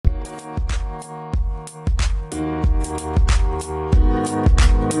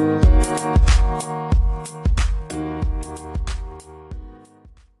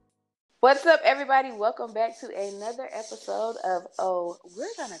What's up, everybody? Welcome back to another episode of Oh, We're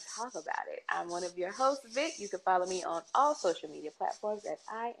Gonna Talk About It. I'm one of your hosts, Vic. You can follow me on all social media platforms at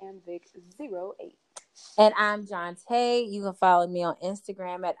I am Vic08. And I'm John Tay. You can follow me on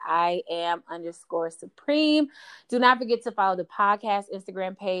Instagram at IAM_Supreme. Do not forget to follow the podcast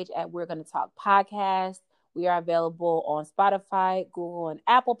Instagram page at We're Gonna Talk Podcast. We are available on Spotify, Google, and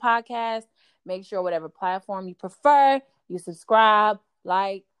Apple Podcasts. Make sure whatever platform you prefer, you subscribe,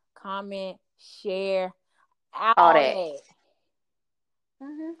 like, comment, share, all that.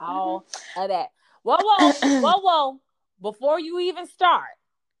 All of that. Whoa. Before you even start,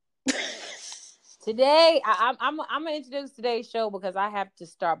 today, I'm going to introduce today's show because I have to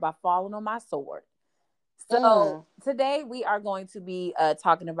start by falling on my sword. So today we are going to be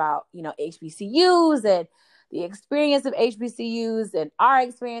talking about, HBCUs and the experience of HBCUs and our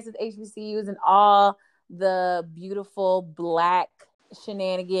experience with HBCUs and all the beautiful Black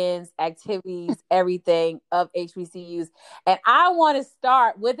shenanigans, activities, everything of HBCUs. And I want to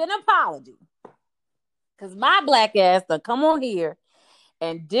start with an apology because my Black ass done come on here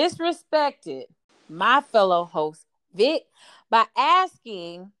and disrespected my fellow host, Vic, by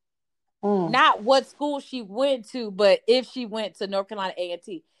asking not what school she went to, but if she went to North Carolina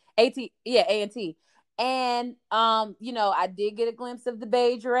A&T. A&T. And, I did get a glimpse of the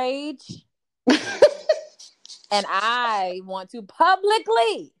beige rage. And I want to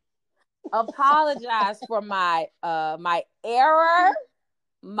publicly apologize for my error,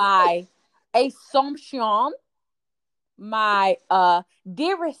 my assumption, my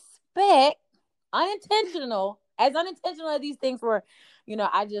disrespect, unintentional as these things were.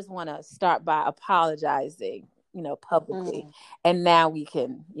 I just want to start by apologizing, publicly, and now we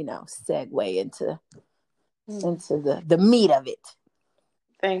can, segue into the meat of it.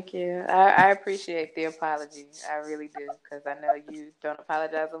 Thank you. I appreciate the apology. I really do, because I know you don't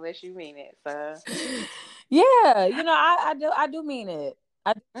apologize unless you mean it. So, yeah, I do mean it.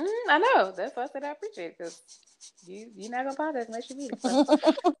 I know. That's why I said I appreciate it, because you're not gonna apologize unless you mean it. So.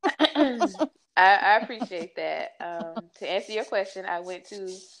 I appreciate that. To answer your question, I went to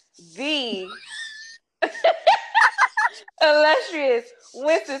the illustrious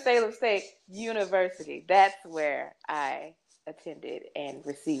Winston-Salem State University. That's where I attended and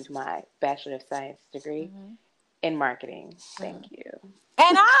received my Bachelor of Science degree in marketing. Thank you.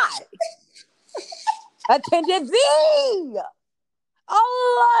 And I attended the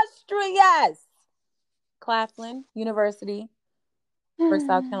illustrious Claflin University,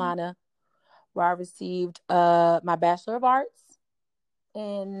 South Carolina, where I received my Bachelor of Arts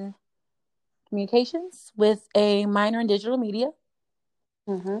in Communications with a minor in digital media.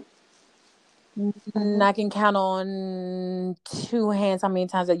 And I can count on two hands how many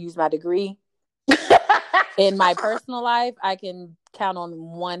times I used my degree. In my personal life, I can count on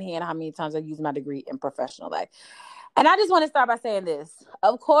one hand how many times I used my degree in professional life. And I just want to start by saying this.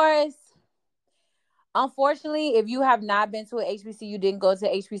 Of course, unfortunately, if you have not been to an HBCU, didn't go to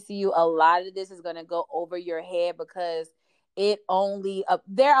HBCU, a lot of this is going to go over your head because there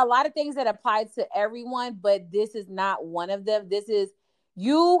are a lot of things that apply to everyone, but this is not one of them.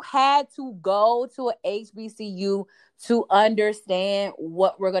 You had to go to an HBCU to understand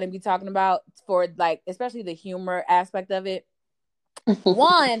what we're going to be talking about for, especially the humor aspect of it.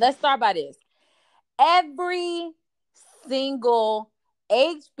 One, let's start by this. Every single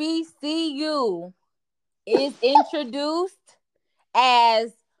HBCU is introduced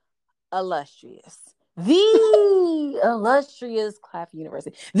as illustrious. The illustrious Claflin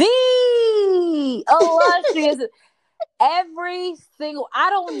University. The illustrious. Every single, I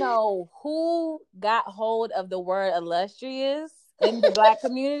don't know who got hold of the word illustrious in the Black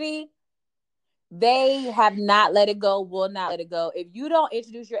community. They have not let it go, will not let it go. If you don't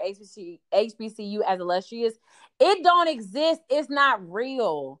introduce your HBCU as illustrious, it don't exist. It's not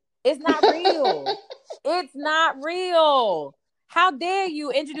real. It's not real. It's not real. How dare you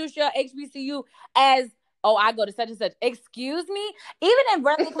introduce your HBCU as, I go to such and such. Excuse me? Even in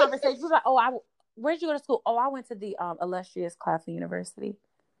regular conversations, people are like, where'd you go to school? I went to the illustrious Claflin University.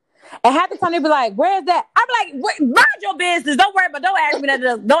 And half the time they be like, where's that? I'm like, mind your business. Don't worry, but don't ask me that.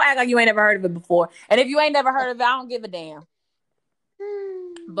 Don't act like you ain't never heard of it before. And if you ain't never heard of it, I don't give a damn.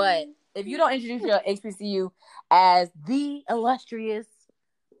 But if you don't introduce your HBCU as the illustrious,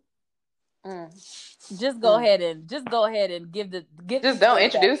 just go ahead and don't introduce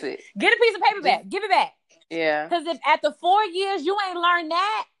it. Get a piece of paper back. Give it back. Yeah. Because if at the 4 years you ain't learned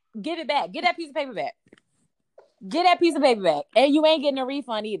that, give it back. Get that piece of paper back. Get that piece of paper back. And you ain't getting a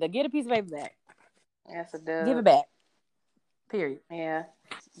refund either. Get a piece of paper back. That's a dub. Give it back. Period. Yeah.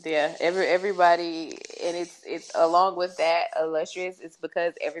 Yeah, everybody, and it's along with that illustrious. It's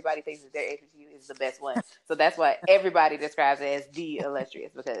because everybody thinks that their HBCU is the best one, so that's why everybody describes it as the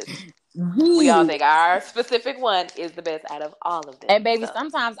illustrious, because we all think our specific one is the best out of all of them. And baby,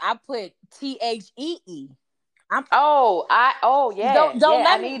 sometimes I put THEE. Don't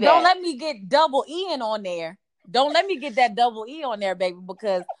let me get double E on there. Don't let me get that double E on there, baby,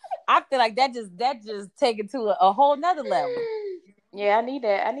 because I feel like that just take it to a whole nother level. Yeah, I need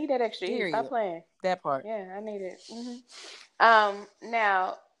that. I need that extra E. Stop playing. That part. Yeah, I need it. Mm-hmm.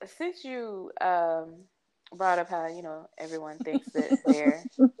 Now, since you brought up how everyone thinks that their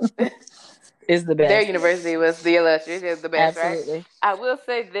is the best. Their university was the illustrious, is the best, absolutely. Right? I will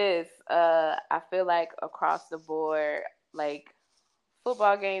say this: I feel like across the board, like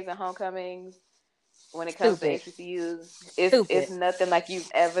football games and homecomings, when it comes to HBCUs, it's nothing like you've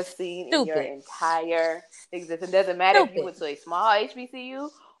ever seen in your entire existence. It doesn't matter if you went to a small HBCU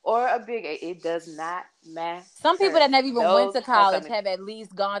or a big. It does not matter. Some people that never even went to college have at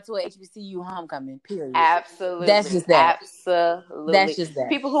least gone to a HBCU homecoming. Period. Absolutely. That's just that. Absolutely. That's just that.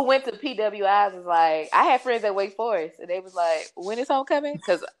 People who went to PWIs was like, I had friends at Wake Forest, and they was like, when is homecoming?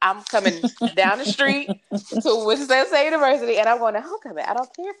 Because I'm coming down the street to Winston-Salem State University, and I'm going to homecoming. I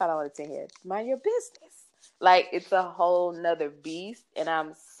don't care if I don't attend here. Mind your business. Like, it's a whole nother beast, and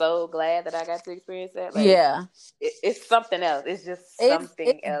I'm so glad that I got to experience that. Like, yeah. It's something else. It's just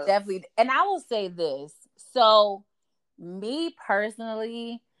something else. Definitely. And I will say this. So, me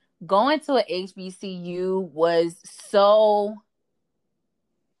personally, going to an HBCU was so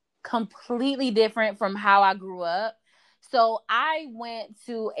completely different from how I grew up. So, I went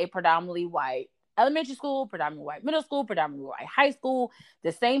to a predominantly white elementary school, predominantly white middle school, predominantly white high school.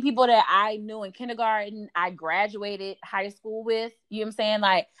 The same people that I knew in kindergarten, I graduated high school with. You know what I'm saying?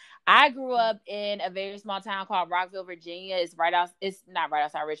 Like, I grew up in a very small town called Rockville, Virginia. It's not right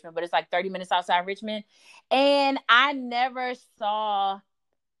outside Richmond, but it's like 30 minutes outside Richmond. And I never saw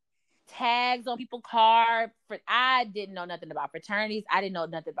tags on people's cars. I didn't know nothing about fraternities. I didn't know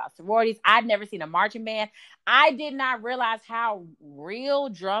nothing about sororities. I'd never seen a marching band. I did not realize how real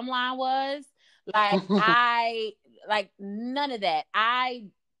drumline was. Like, none of that. I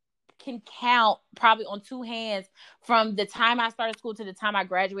can count probably on two hands from the time I started school to the time I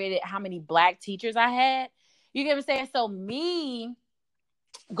graduated how many Black teachers I had. You get what I'm saying? So me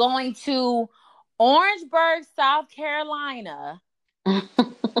going to Orangeburg, South Carolina to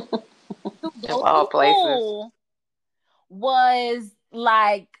go to school was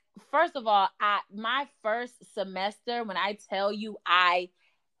like, first of all, my first semester, when I tell you I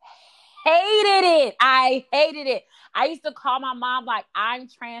hated it. I used to call my mom like, I'm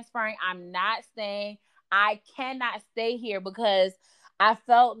transferring. I'm not staying. I cannot stay here, because I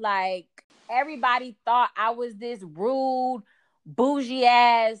felt like everybody thought I was this rude, bougie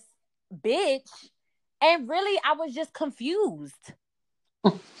ass bitch. And really, I was just confused.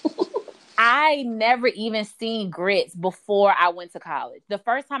 I never even seen grits before I went to college. The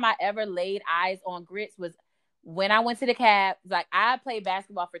first time I ever laid eyes on grits was when I went to the Cavs. Like, I played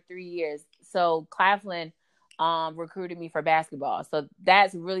basketball for 3 years. So Claflin recruited me for basketball. So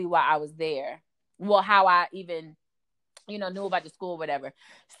that's really why I was there. Well, how I even, knew about the school or whatever.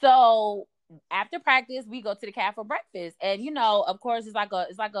 So after practice, we go to the Cavs for breakfast. And, of course, it's like a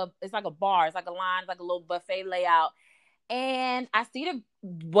bar. It's like a line, it's like a little buffet layout. And I see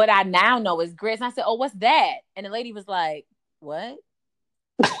what I now know is grits. And I said, oh, what's that? And the lady was like, what?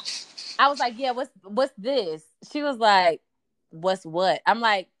 I was like, yeah, what's this? She was like, what's what? I'm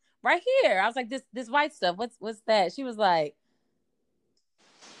like, right here. I was like, this white stuff. What's that? She was like,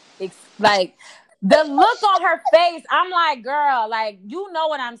 it's like the look on her face. I'm like, girl, like, you know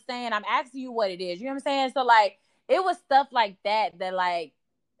what I'm saying. I'm asking you what it is. You know what I'm saying? So like, it was stuff like that like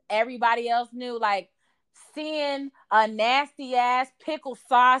everybody else knew. Like, seeing a nasty ass pickle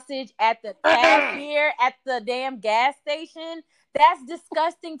sausage at the cashier at the damn gas station, that's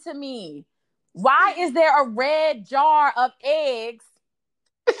disgusting to me. Why is there a red jar of eggs?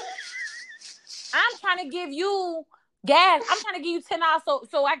 I'm trying to give you gas. I'm trying to give you $10.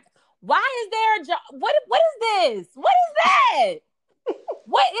 Why is there a jar? What is this? What is that?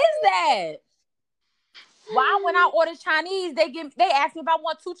 What is that? Why, when I order Chinese, they ask me if I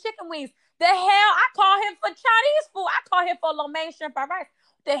want 2 chicken wings. The hell, I call him for Chinese food. I call him for lo mein shrimp fried rice.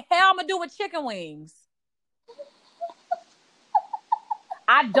 The hell I'm gonna do with chicken wings?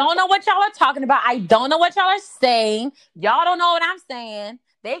 I don't know what y'all are talking about. I don't know what y'all are saying. Y'all don't know what I'm saying.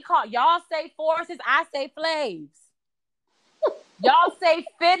 Y'all say forces, I say flaves. Y'all say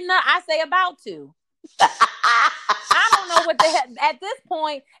fitna, I say about to. I don't know what the heck. At this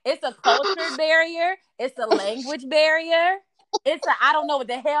point, it's a culture barrier. It's a language barrier. it's a I don't know what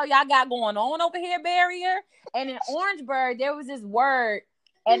the hell y'all got going on over here barrier. And in Orangeburg, there was this word,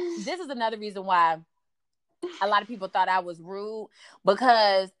 and this is another reason why a lot of people thought I was rude,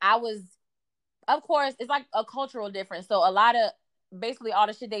 because I was, of course, it's like a cultural difference. So a lot of basically all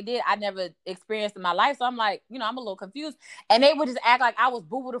the shit they did, I never experienced in my life. So I'm like, I'm a little confused. And they would just act like I was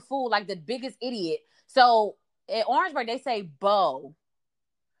boo boo the fool, like the biggest idiot. So in Orangeburg, they say Bo.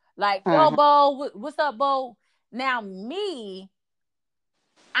 Like, yo, Bo, what's up, Bo? Now me,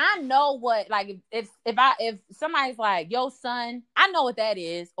 I know what, like, if somebody's like, yo, son, I know what that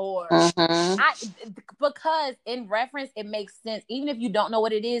is, or because in reference it makes sense. Even if you don't know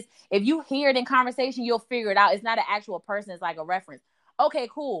what it is, if you hear it in conversation, you'll figure it out. It's not an actual person; it's like a reference. Okay,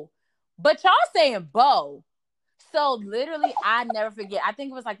 cool. But y'all saying Bo, so literally, I never forget. I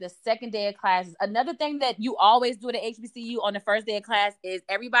think it was like the second day of classes. Another thing that you always do at HBCU on the first day of class is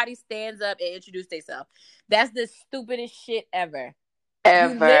everybody stands up and introduce themselves. That's the stupidest shit ever. You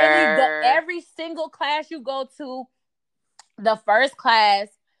literally go every single class you go to, the first class,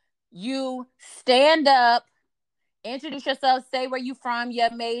 you stand up, introduce yourself, say where you from,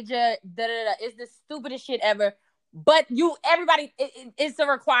 your major, It's the stupidest shit ever. But it's a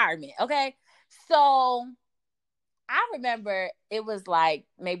requirement, okay? So I remember it was like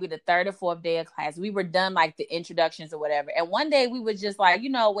maybe the third or fourth day of class. We were done like the introductions or whatever. And one day we were just like,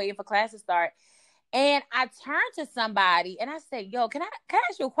 waiting for class to start. And I turned to somebody and I said, yo, can I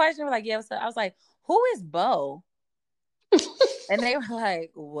ask you a question? We're like, yeah, so I was like, who is Bo? And they were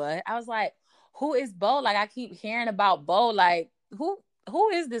like, what? I was like, who is Bo? Like, I keep hearing about Bo. Like, who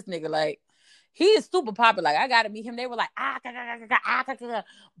is this nigga? Like, he is super popular. Like, I gotta meet him. They were like,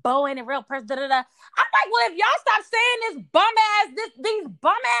 Bo ain't a real person. I'm like, well, if y'all stop saying these bum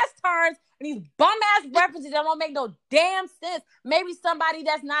ass terms and these bum ass references that don't make no damn sense, maybe somebody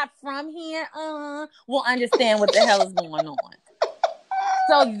that's not from here will understand what the hell is going on.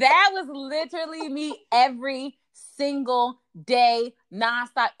 So that was literally me every single day,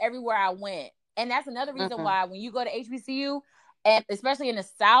 nonstop, everywhere I went. And that's another reason why when you go to HBCU, and especially in the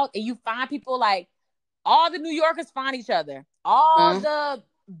South, and you find people like all the New Yorkers find each other, all the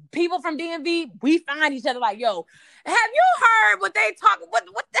people from DMV, we find each other. Like, yo, have you heard what they talk? What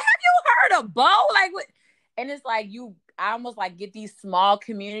have you heard of Bo? Like, what? And it's like I almost like get these small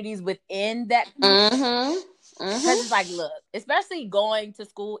communities within that community. Because it's like, look, especially going to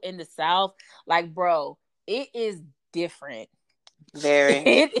school in the South, like, bro, it is different. Very.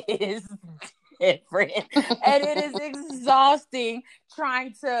 It is different. And it is exhausting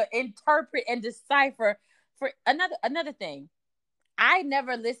trying to interpret and decipher. For another thing, I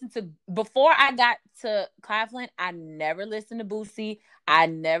never listened to, before I got to Claflin, I never listened to Boosie. I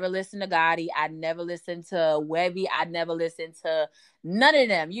never listened to Gotti. I never listened to Webby. I never listened to none of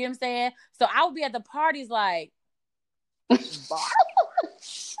them. You know what I'm saying? So I would be at the parties like, Bar?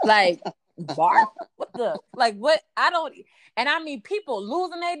 Like, Bar? What the? Like, what? I don't... And I mean, people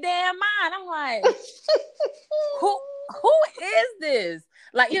losing their damn mind. I'm like, who is this?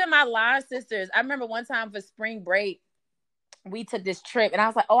 Like, even my line sisters, I remember one time for spring break, we took this trip and I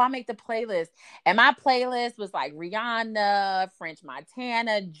was like, oh, I'll make the playlist. And my playlist was like Rihanna, French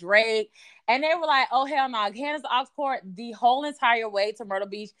Montana, Drake. And they were like, oh, hell no. Hannah's Aux Court, the whole entire way to Myrtle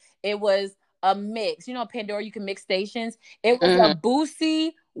Beach, it was a mix. You know, Pandora, you can mix stations. It was a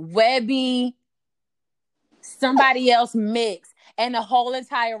Boosie, Webby, somebody else mix. And the whole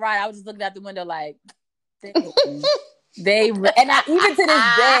entire ride, I was just looking out the window like, even to this day,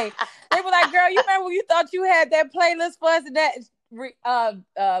 they were like, girl, you remember when you thought you had that playlist for us? And that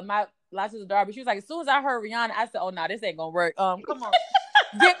my last sister Darby, she was like, as soon as I heard Rihanna, I said, oh no, this ain't gonna work. Come on,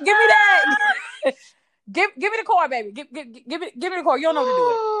 give me that. give me the chord, baby. Give me the chord. You don't know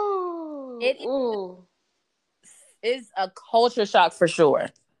what to do. It is a culture shock for sure.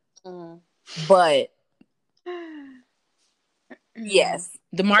 But yes,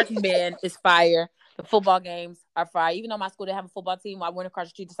 the marching band is fire. The football games are fire. Even though my school didn't have a football team, I went across the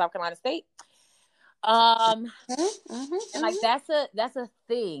street to South Carolina State. And like that's a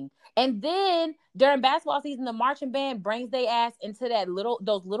thing. And then during basketball season, the marching band brings their ass into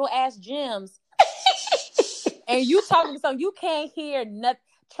those little ass gyms. And you talking to something, you can't hear nothing.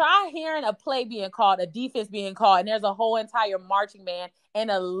 Try hearing a play being called, a defense being called, and there's a whole entire marching band in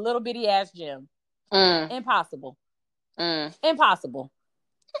a little bitty ass gym. Impossible. Impossible.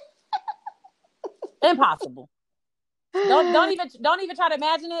 Impossible. Don't even try to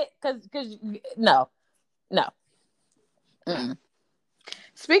imagine it, because no.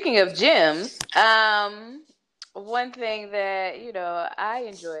 Speaking of gyms, one thing that I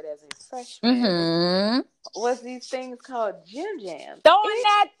enjoyed as a freshman was these things called gym jams. Throwing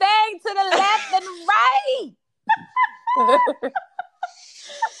that thing to the left and right.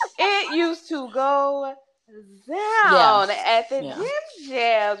 It used to go down at the gym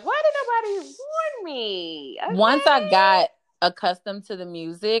jams. Why did nobody warn me? Okay. Once I got accustomed to the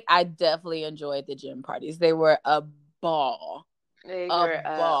music, I definitely enjoyed the gym parties. They were a ball. They were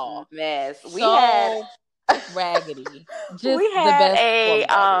a mess. We had raggedy. Just we had the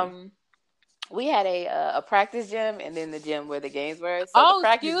best we had a practice gym and then the gym where the games were. So the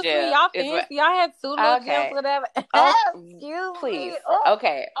practice excuse gym me, y'all fancy. Y'all had two little gyms, whatever. Excuse me.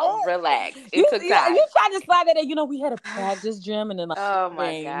 Okay, relax. It took time. You tried to slide that in. We had a practice gym and then oh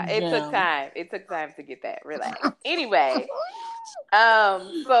my god, it took time. It took time to get that. Relax. Anyway,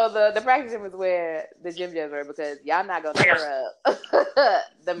 so the practice gym is where the gym gyms were because y'all not gonna tear up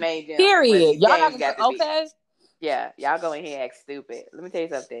the main gym. Period. Y'all not gonna okay. Yeah, y'all go in here and act stupid. Let me tell you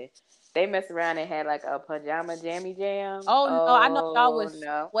something. They messed around and had like a pajama jammy jam. Oh no, I know y'all was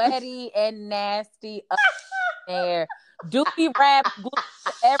sweaty and nasty up there. Doobie wrap glued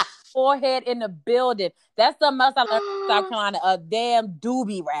to every forehead in the building. That's something else I learned in South Carolina. A damn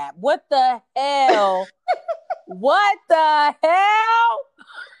doobie wrap. What the hell? What the hell?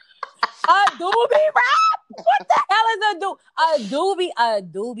 A doobie wrap? What the hell is a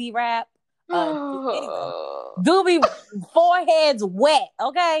doobie wrap? Doobie forehead's wet,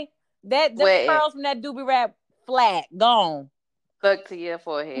 okay? That the curls from that doobie wrap flat, gone. Stuck to your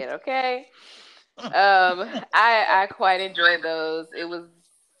forehead, okay? I quite enjoyed those. It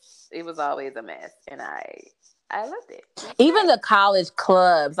was always a mess, and I loved it. Even the college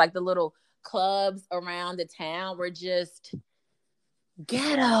clubs, like the little clubs around the town, were just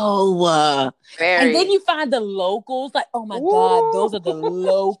ghetto. And then you find the locals, like, oh my God, those are the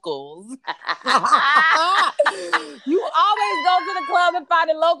locals. You always go to the club and find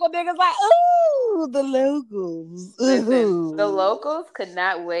the local niggas like, ooh, the locals. Listen, the locals could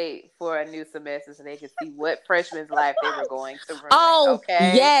not wait for a new semester so they could see what freshman's life they were going to ruin. Oh,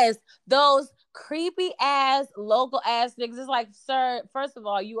 okay? Yes. Those creepy ass, local ass niggas. It's like, sir, first of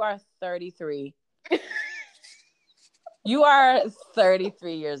all, you are 33. You are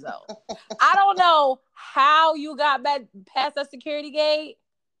 33 years old. I don't know how you got back past that security gate.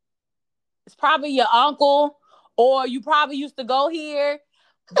 It's probably your uncle, or you probably used to go here.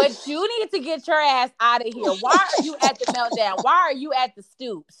 But you need to get your ass out of here. Why are you at the meltdown? Why are you at the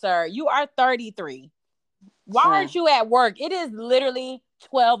stoop, sir? You are 33. Why aren't you at work? It is literally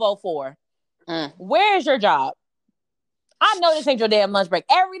 12:04. Where is your job? I know this ain't your damn lunch break.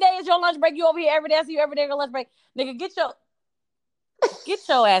 Every day is your lunch break. You over here every day. I see you every day your lunch break. Nigga, get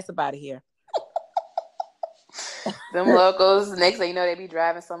your ass up out of here. Them locals, next thing you know, they be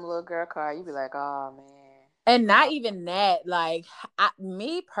driving some little girl car. You be like, oh man. And not even that. Like,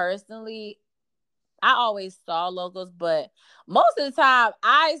 me personally, I always saw locals, but most of the time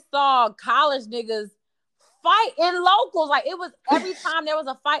I saw college niggas fight in locals. Like, it was every time there was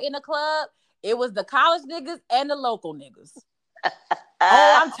a fight in the club, it was the college niggas and the local niggas.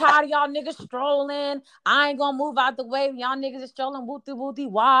 I'm tired of y'all niggas strolling. I ain't gonna move out the way. Y'all niggas is strolling wooty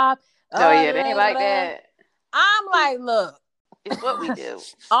wop. Oh yeah, they ain't like that. I'm like, look. It's what we do.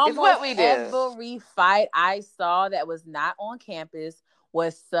 It's what we do. Every fight I saw that was not on campus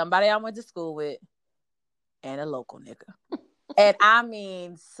was somebody I went to school with and a local nigga. And I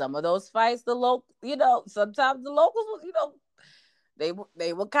mean, some of those fights, sometimes the locals, they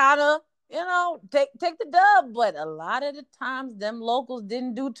were kind of, take the dub. But a lot of the times, them locals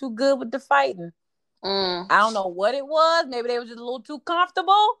didn't do too good with the fighting. I don't know what it was. Maybe they were just a little too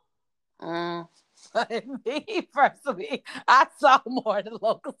comfortable. But me personally, I saw more of the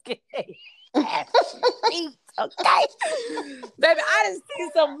locals get ass beat, okay? Baby, I done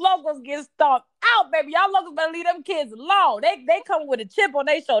seen some locals get stomped out, baby. Y'all locals better leave them kids alone. They come with a chip on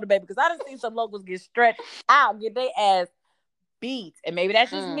their shoulder, baby, because I done seen some locals get stretched out, get their ass beat. And maybe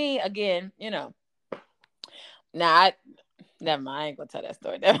that's just me again, Nah, never mind. I ain't gonna tell that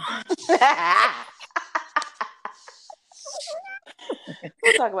story. Never mind.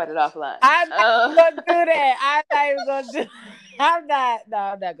 We'll talk about it offline. I'm not gonna do that.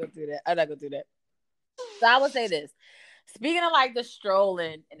 I'm not gonna do that. So I would say this. Speaking of like the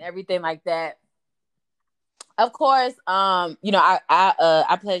strolling and everything like that, of course, I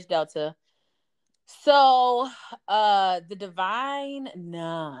pledged Delta. So the Divine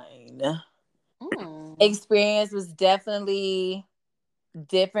Nine experience was definitely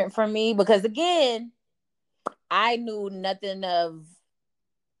different for me because, again, I knew nothing of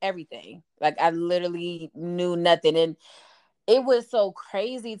everything. Like, I literally knew nothing. And it was so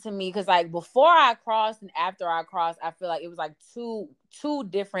crazy to me because, like, before I crossed and after I crossed, I feel like it was like two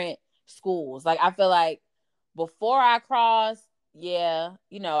different schools. Like, I feel like before I crossed,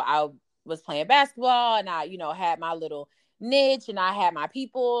 I was playing basketball, and I, had my little niche, and I had my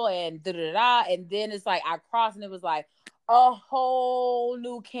people, and and then it's like I crossed, and it was like a whole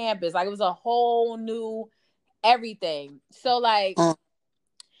new campus. Like, it was a whole new everything. So like,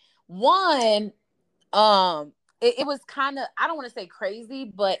 one, it was kind of, I don't want to say crazy,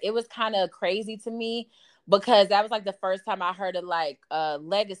 but it was kind of crazy to me because that was like the first time I heard of like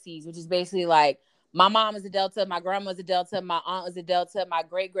legacies, which is basically like my mom is a Delta, my grandma was a Delta, my aunt was a Delta, my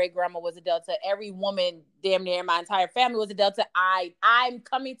great great grandma was a Delta, every woman damn near my entire family was a Delta. I'm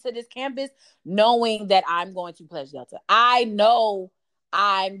coming to this campus knowing that I'm going to pledge Delta. I know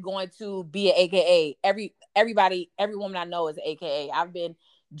I'm going to be an AKA. Every woman I know is an AKA. I've been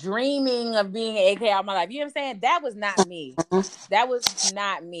dreaming of being an AKA all my life. You know what I'm saying? That was not me. That was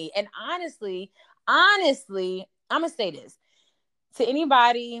not me. And honestly, I'm gonna say this to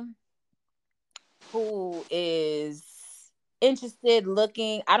anybody who is interested,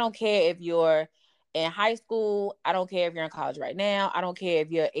 looking. I don't care if you're in high school. I don't care if you're in college right now. I don't care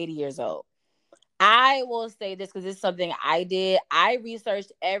if you're 80 years old. I will say this because it's something I did. I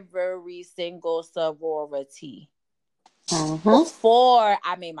researched every single sorority before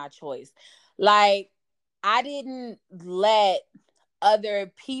I made my choice. Like, I didn't let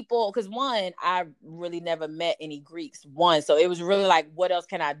other people, because one, I really never met any Greeks. So it was really like, what else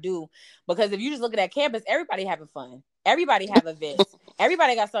can I do? Because if you just look at that campus, everybody having fun, everybody have events,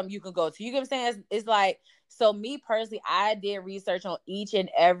 everybody got something you can go to. You get what I'm saying? It's like, so me personally, I did research on each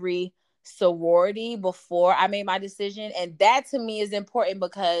and every sorority before I made my decision, and that to me is important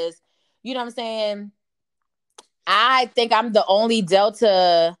because, you know what I'm saying, I think I'm the only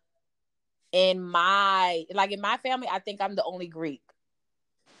Delta in my family. I think I'm the only Greek.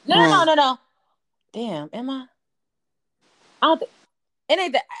 No. Damn, am I? I don't think it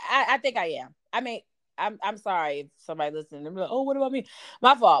ain't that. I think I am. I mean, I'm sorry if somebody listening. They're like, oh, what about me?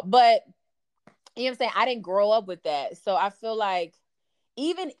 My fault. But you know what I'm saying? I didn't grow up with that. So I feel like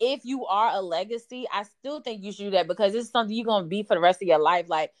even if you are a legacy, I still think you should do that because it's something you're gonna be for the rest of your life.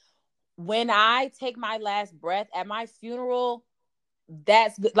 Like, when I take my last breath at my funeral,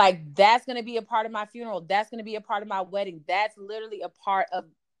 that's going to be a part of my funeral. That's going to be a part of my wedding. That's literally a part of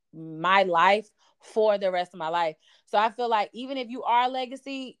my life for the rest of my life. So I feel like even if you are a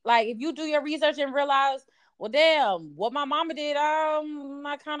legacy, like if you do your research and realize, well, damn, what my mama did, I'm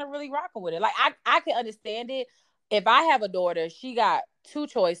not kind of really rocking with it. Like, I can understand it. If I have a daughter, she got two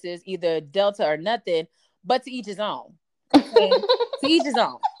choices, either Delta or nothing, but to each his own. Okay? To each his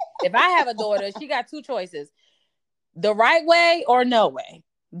own. If I have a daughter, she got two choices, the right way or no way,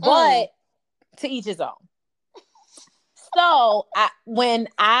 but to each his own. So when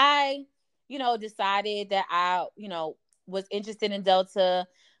I, decided that I, was interested in Delta,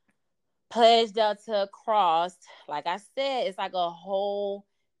 pledged Delta, crossed, like I said, it's like a whole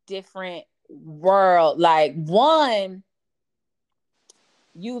different world. Like, one,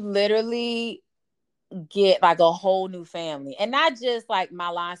 you literally get like a whole new family, and not just like my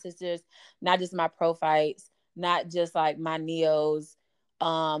line sisters, not just my prophytes, not just like my neos,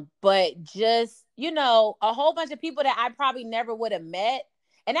 but just, a whole bunch of people that I probably never would have met.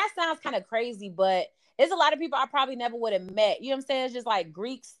 And that sounds kind of crazy, but it's a lot of people I probably never would have met. You know what I'm saying? It's just like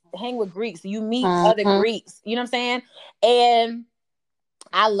Greeks hang with Greeks. You meet other Greeks. You know what I'm saying? And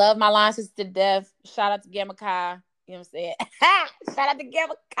I love my line sisters to death. Shout out to Gamma Chi. You know what I'm saying? Shout out to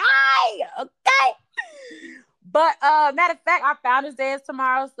Gamma Chi. Okay. But matter of fact, our Founders Day is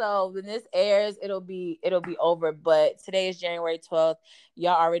tomorrow, so when this airs, it'll be over. But today is January 12th.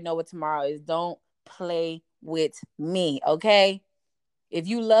 Y'all already know what tomorrow is. Don't play with me, okay? If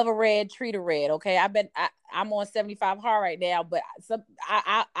you love a red, treat a red, okay? I'm on 75 hard right now, but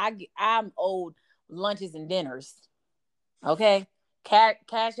I'm owed lunches and dinners, okay?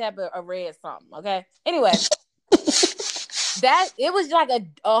 Cash App a red something, okay? Anyway. That it was like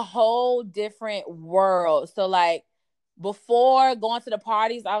a whole different world. So like, before going to the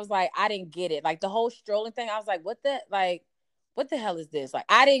parties, I was like, I didn't get it. Like, the whole strolling thing, I was like, what the hell is this? Like,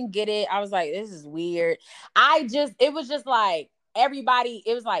 I didn't get it. I was like, this is weird. It was just like everybody,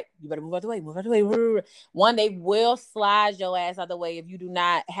 it was like, you better move out the way. One, they will slide your ass out the way if you do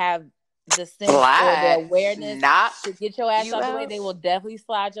not have the sense or the awareness to get your ass out the way. They will definitely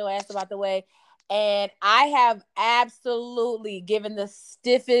slide your ass out the way. And I have absolutely given the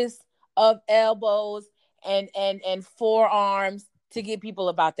stiffest of elbows and forearms to get people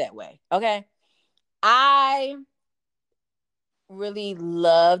about that way. Okay. I really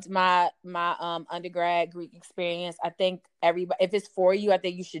loved my undergrad Greek experience. I think everybody, if it's for you, I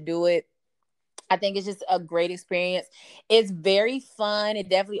think you should do it. I think it's just a great experience. It's very fun. It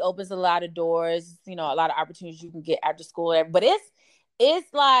definitely opens a lot of doors, a lot of opportunities you can get after school. But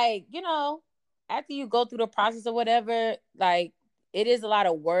it's like, after you go through the process or whatever, like it is a lot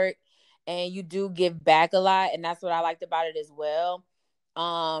of work and you do give back a lot. And that's what I liked about it as well.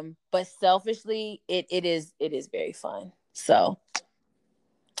 But selfishly, it is very fun. So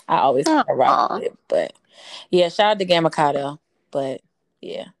I always rock with it. But yeah, shout out to Gamma Cartel. But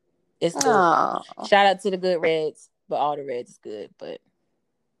yeah, it's good. Shout out to the good Reds, but all the Reds is good. But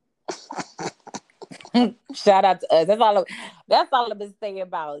shout out to us. That's all I've been saying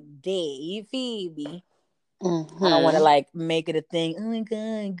about Day. You feel me? Mm-hmm. I don't want to like make it a thing. Oh my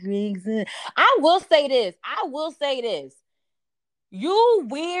God, Greg. I will say this. You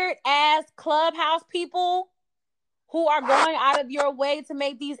weird ass Clubhouse people who are going out of your way to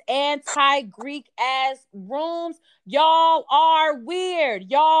make these anti-Greek ass rooms, y'all are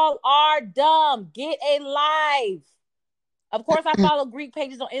weird. Y'all are dumb. Get a life. Of course, I follow Greek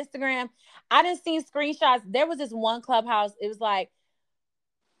pages on Instagram. I done seen screenshots. There was this one Clubhouse. It was like,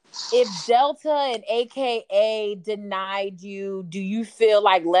 if Delta and AKA denied you, do you feel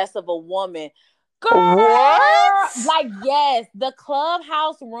like less of a woman? Girl, what? Like, yes, the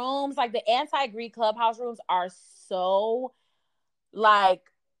Clubhouse rooms, like the anti-Greek Clubhouse rooms are so, like,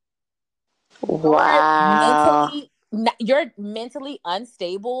 wow. You're mentally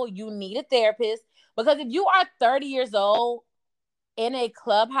unstable. You need a therapist. Because if you are 30 years old in a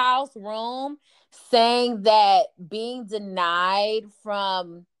Clubhouse room saying that being denied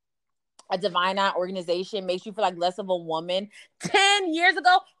from a Divine Nine organization makes you feel like less of a woman 10 years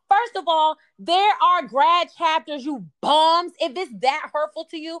ago, first of all, there are grad chapters, you bums. If it's that hurtful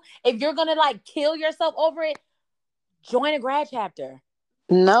to you, if you're gonna like kill yourself over it, join a grad chapter.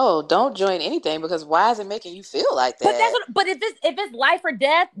 No, don't join anything, because why is it making you feel like that? But if it's life or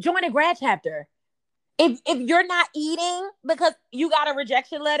death, join a grad chapter. If you're not eating because you got a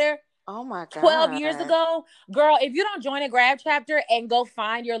rejection letter, oh my God, 12 years ago, girl, if you don't join a grad chapter and go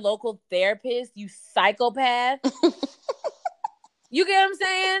find your local therapist, you psychopath. You get what I'm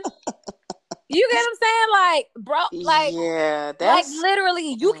saying? You get what I'm saying? Like, bro, like, yeah, that's like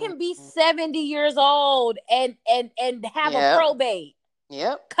literally, you can be 70 years old and have a probate.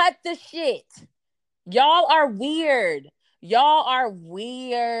 Yep. Cut the shit. Y'all are weird. Y'all are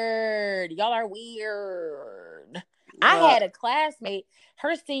weird. I had a classmate,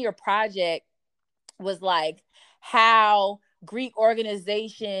 her senior project was like how Greek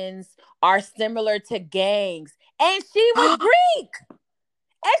organizations are similar to gangs. And she was Greek.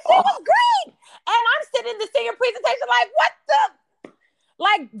 And I'm sitting in the senior presentation like, what the?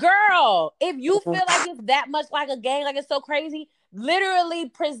 Like, girl, if you feel like it's that much like a gang, like it's so crazy, literally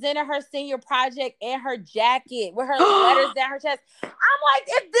presented her senior project in her jacket with her letters down her chest. I'm like,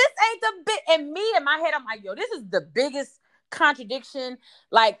 if this ain't the big, and me in my head, I'm like, yo, this is the biggest contradiction.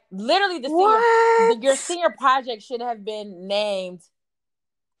 Like, literally, your senior project should have been named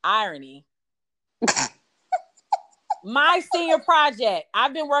Irony. My senior project,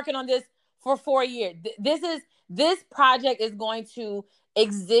 I've been working on this for 4 years. This project is going to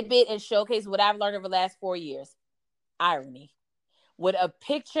exhibit and showcase what I've learned over the last 4 years. Irony. With a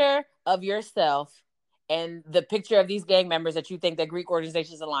picture of yourself and the picture of these gang members that you think that Greek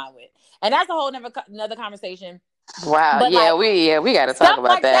organizations align with. And that's a whole another conversation. Wow. But yeah, like, we got to talk about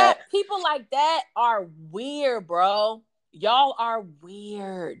like that. People like that are weird, bro. Y'all are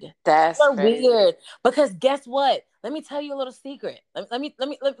weird. That's weird. Because guess what? Let me tell you a little secret. Let me let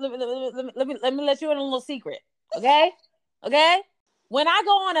me let you in a little secret. Okay? Okay? When I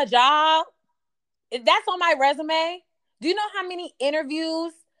go on a job, that's on my resume. Do you know how many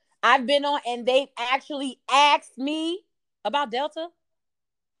interviews I've been on and they've actually asked me about Delta?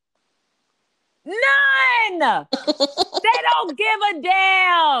 None. They don't give a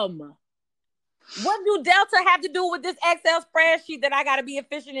damn. What do Delta have to do with this Excel spreadsheet that I got to be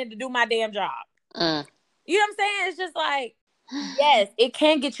efficient in to do my damn job? You know what I'm saying? It's just like, yes, it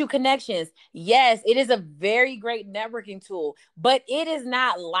can get you connections. Yes, it is a very great networking tool, but it is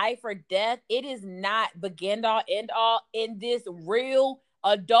not life or death. It is not begin all, end all in this real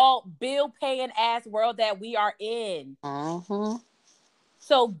adult bill paying ass world that we are in. Mm-hmm.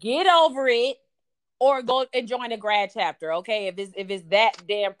 So get over it or go and join a grad chapter, okay? If it's that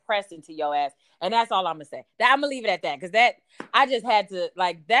damn pressing to your ass. And that's all I'm gonna say. I'm gonna leave it at that because I just had to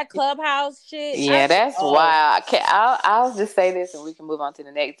like that Clubhouse shit. Yeah, that's wild. I'll just say this and we can move on to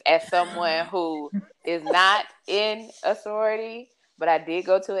the next. As someone who is not in a sorority, but I did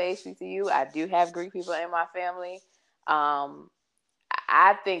go to a HBCU. I do have Greek people in my family.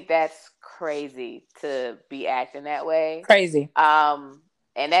 I think that's crazy to be acting that way. Crazy.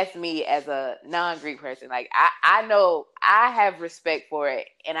 And that's me as a non-Greek person. Like, I know I have respect for it,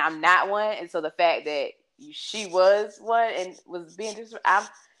 and I'm not one. And so the fact that she was one and was being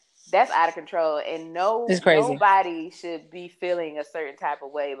disrespectful. That's out of control, and nobody should be feeling a certain type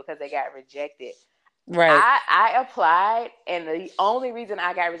of way because they got rejected. Right. I applied, and the only reason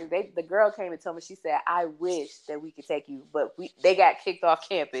I got rejected, the girl came and told me, she said, "I wish that we could take you, but they got kicked off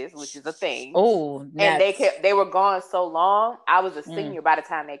campus, which is a thing. Oh, and they were gone so long. I was a senior by the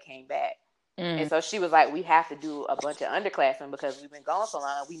time they came back." And so she was like, "We have to do a bunch of underclassmen because we've been gone so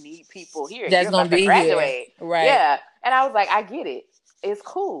long. We need people here. That's You're gonna about to be graduate." Here. Right. Yeah. And I was like, I get it. It's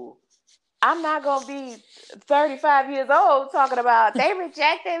cool. I'm not going to be 35 years old talking about they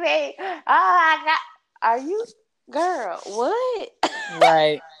rejected me. Oh, I got. Are you, girl? What?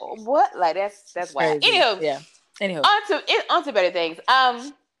 Right. What? Like that's wild. Anywho, yeah. Anywho, on to better things.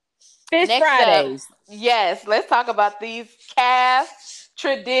 Fish Fridays. Yes, let's talk about these calf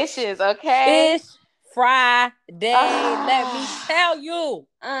traditions. Okay. Fish Friday. Let me tell you,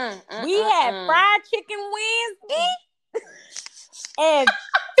 we had fried chicken Wednesday and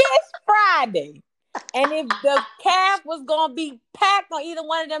Fish Friday. And if the calf was gonna be packed on either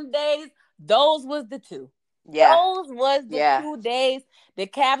one of them days, those was the two. Yeah. Those was the 2 days the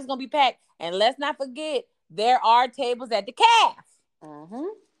calf is gonna be packed. And let's not forget, there are tables at the calf. Mm-hmm.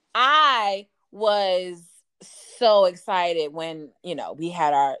 I was so excited when, we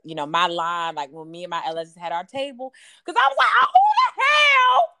had our, my line, like when me and my LS had our table. Because I was like, oh, who the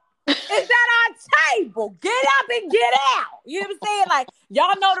hell is at our table? Get up and get out. You know what I'm saying? Like,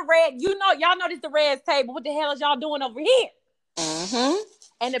 y'all know the red, y'all know this the Red's table. What the hell is y'all doing over here? Mm-hmm.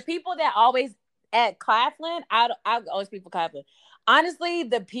 And the people that always at Claflin, I always speak for Claflin. Honestly,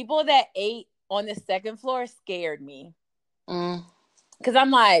 the people that ate on the second floor scared me. Because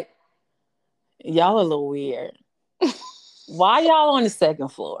I'm like, y'all a little weird. Why y'all on the second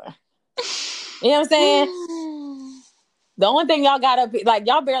floor? You know what I'm saying? The only thing y'all got up, like,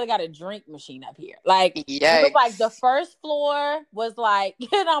 y'all barely got a drink machine up here. Like, it looked like the first floor was like, you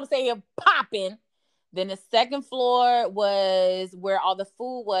know what I'm saying, popping. Then the second floor was where all the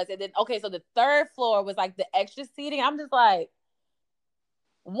food was. And then, so the third floor was like the extra seating. I'm just like,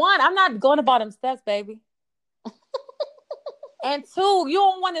 one, I'm not going to bottom steps, baby. And two, you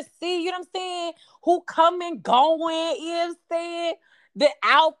don't want to see, you know what I'm saying, who coming, going, you know what I'm saying, the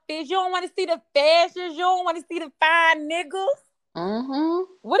outfits. You don't want to see the fashions. You don't want to see the fine niggas. Mm-hmm.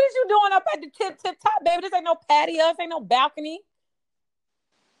 What is you doing up at the tip top, baby? This ain't no patio. This ain't no balcony.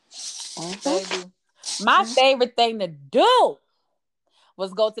 Mm-hmm. Baby. My favorite thing to do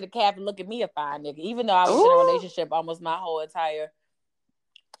was go to the cafe and look at me a fine nigga, even though I was in a relationship almost my whole entire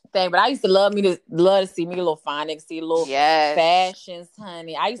thing. But I used to love to see me a little fine nigga, see a little fashions,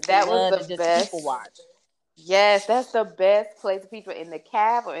 honey. I used to love to just people watch. Yes, that's the best place. People in the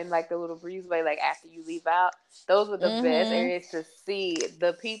cab or in like the little breezeway, like after you leave out, those were the best areas to see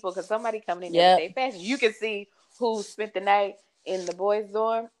the people. Because somebody coming in there with their fashion, you can see who spent the night in the boys'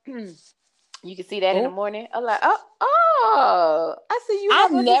 dorm. You can see that in the morning. I'm like, oh, I see you. I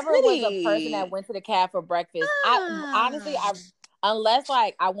never was a person that went to the cab for breakfast. Honestly, unless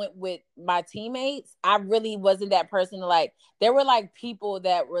like I went with my teammates, I really wasn't that person. Like, there were like people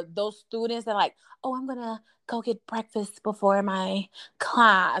that were those students that like, oh, I'm gonna go get breakfast before my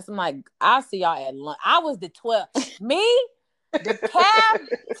class. I'm like, I'll see y'all at lunch. I was the 12. The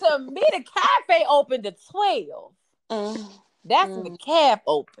cafe opened at 12. That's when the cab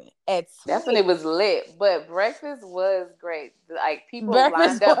opened at 12. That's when it was lit. But breakfast was great. Like, people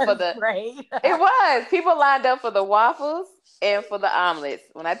lined up for the great. It was. People lined up for the waffles and for the omelets.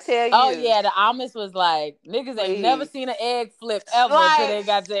 When I tell you. Oh, yeah. The omelets was like, niggas ain't never seen an egg flip ever until they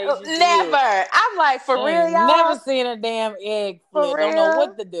got to HBCU. Never. I'm like, for real, y'all? Never seen a damn egg flip. Don't know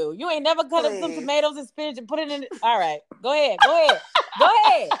what to do. You ain't never cut up some tomatoes and spinach and put it in it. All right. Go ahead.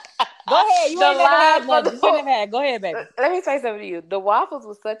 You ain't never had nothing. You never had. Go ahead, baby. Let me say something to you. The waffles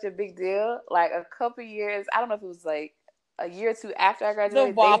was such a big deal. Like, a couple years, I don't know if it was like a year or two after I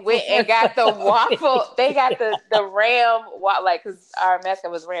graduated, they went and got the waffle. They got the Ram, like, because our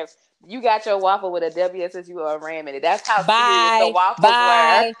mascot was Rams. You got your waffle with a WSSU or a Ram in it. That's how serious the waffles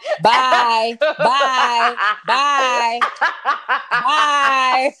were.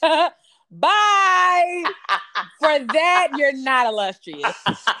 Bye. For that, you're not illustrious.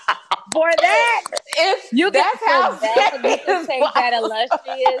 For that, you can take that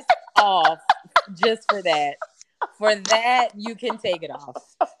illustrious off just for that. For that, you can take it off.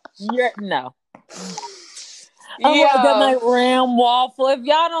 No. I'm like Ram waffle. If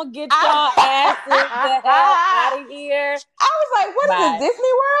y'all don't get y'all asses the hell out of here. I was like, what is this,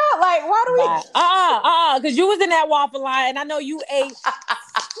 Disney World? Like, why do we? Because you was in that waffle line, and I know you ate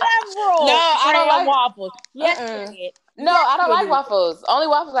several I don't like waffles. Yes, you did. No, I don't like waffles. Only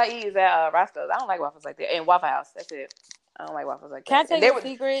waffles I eat is at Roscoe's. I don't like waffles like that. And Waffle House. That's it. I don't like waffles like that. Can I tell you a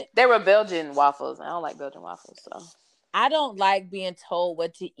secret? They were Belgian waffles. I don't like Belgian waffles. So I don't like being told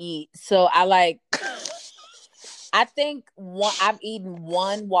what to eat. So I think I've eaten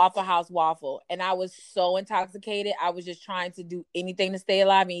one Waffle House waffle, and I was so intoxicated. I was just trying to do anything to stay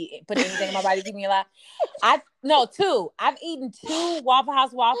alive, put anything in my body to keep me alive. Two. I've eaten 2 Waffle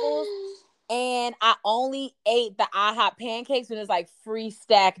House waffles, and I only ate the IHOP pancakes when it was like free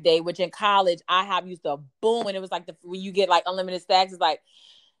stack day, which in college IHOP used to boom, and it was like when you get like unlimited stacks. It's like,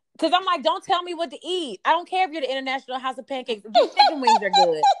 because I'm like, don't tell me what to eat. I don't care if you're the International House of Pancakes. If your chicken wings are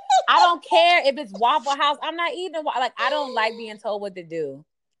good. I don't care if it's Waffle House. I'm not eating. Like, I don't like being told what to do.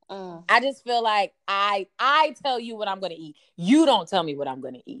 I just feel like I tell you what I'm going to eat. You don't tell me what I'm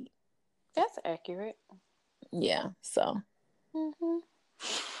going to eat. That's accurate. Yeah. So. But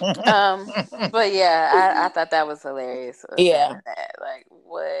yeah, I thought that was hilarious. Yeah. Like,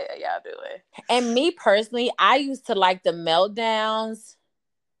 what are y'all doing? And me personally, I used to like the meltdowns.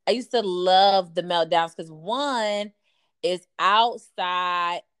 I used to love the meltdowns because one is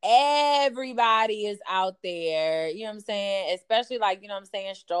outside. Everybody is out there. You know what I'm saying? Especially like, you know what I'm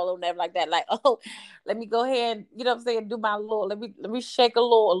saying, stroller, whatever like that. Like, oh, let me go ahead and, you know what I'm saying, do my little, let me shake a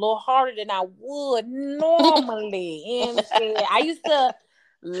little harder than I would normally. You know what I'm saying? I used to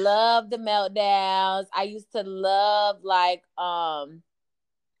love the meltdowns. I used to love like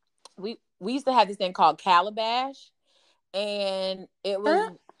we used to have this thing called Calabash. And it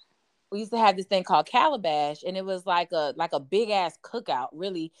was we used to have this thing called Calabash, and it was like a big ass cookout,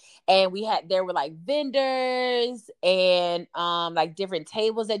 really. And there were like vendors and like different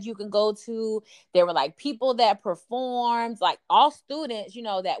tables that you can go to. There were like people that performed, like all students, you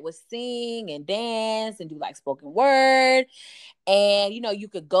know, that would sing and dance and do like spoken word. And you know, you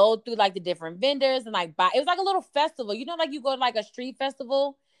could go through like the different vendors and like buy. It was like a little festival, you know, like you go to like a street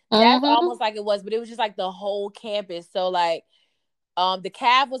festival. That's almost like it was, but it was just like the whole campus. So like the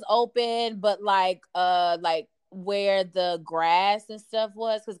cave was open, but like where the grass and stuff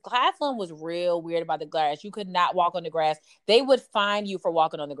was, because Claflin was real weird about the grass. You could not walk on the grass. They would fine you for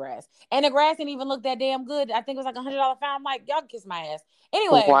walking on the grass, and the grass didn't even look that damn good. I think it was like $100 fine. I'm like, y'all kiss my ass.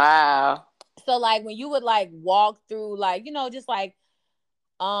 Anyway, wow. So like when you would like walk through, like, you know, just like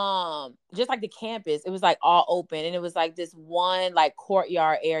the campus, it was like all open, and it was like this one like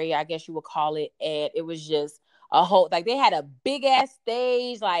courtyard area, I guess you would call it, and it was just a whole, like, they had a big ass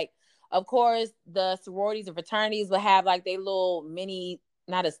stage. Like, of course, the sororities and fraternities would have like they little mini,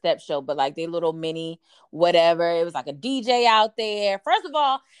 not a step show, but like they little mini whatever. It was like a DJ out there. First of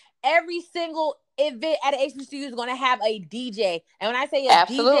all, every single event at an HBCU is going to have a DJ. And when I say a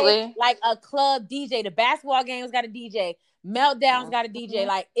DJ, like a club DJ, the basketball games got a DJ. Meltdowns got a DJ.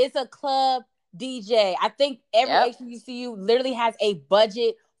 Like, it's a club DJ. I think every HBCU literally has a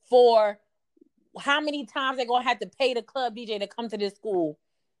budget for how many times they're going to have to pay the club DJ to come to this school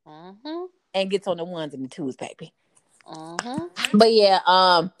and gets on the ones and the twos, baby. But yeah,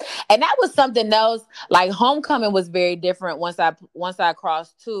 and that was something else. Like, homecoming was very different once I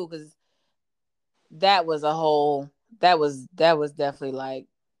crossed 2, because that was definitely like,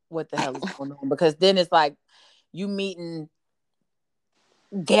 what the hell is going on? Because then it's like you meeting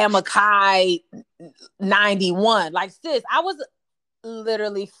Gamma Chi 91. Like, sis, I was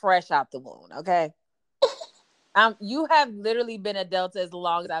literally fresh out the womb. Okay, you have literally been a Delta as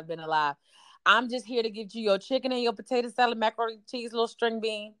long as I've been alive. I'm just here to get you your chicken and your potato salad, macaroni and cheese, little string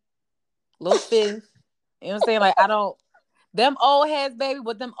bean, little fish. You know what I'm saying? Like, them old heads, baby.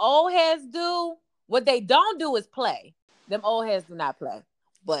 What them old heads do, what they don't do is play. Them old heads do not play.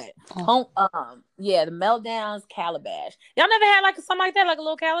 But the meltdowns, Calabash. Y'all never had like something like that, like a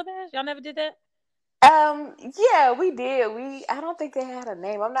little Calabash? Y'all never did that? Yeah, we did. I don't think they had a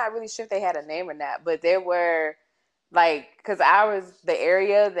name. I'm not really sure if they had a name or not, but there were, like, because the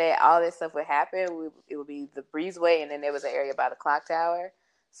area that all this stuff would happen, it would be the breezeway, and then there was an area by the clock tower.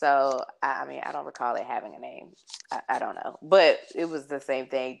 So, I mean, I don't recall it having a name. I don't know. But it was the same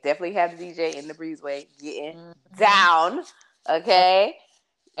thing. Definitely had the DJ in the breezeway getting down. Okay?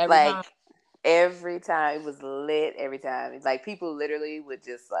 Every time. It was lit every time. It's like, people literally would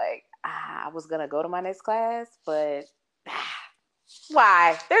just like, I was going to go to my next class, but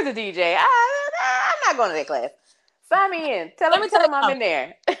why? There's a DJ. I'm not going to that class. Sign me in. Tell them I'm in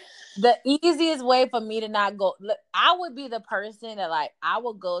there. The easiest way for me to not go, I would be the person that, like, I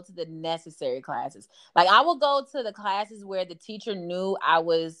would go to the necessary classes. Like, I would go to the classes where the teacher knew I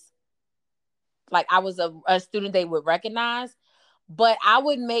was a student they would recognize. But I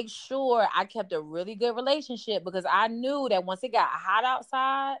would make sure I kept a really good relationship, because I knew that once it got hot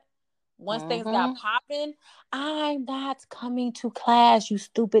outside, once things got popping, I'm not coming to class, you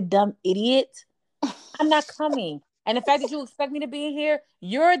stupid, dumb idiot. I'm not coming. And the fact that you expect me to be in here,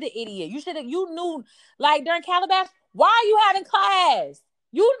 you're the idiot. You knew, like during Calabash, why are you having class?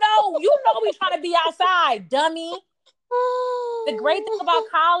 You know we trying to be outside, dummy. The great thing about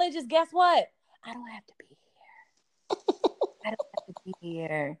college is, guess what? I don't have to be here. I don't have to be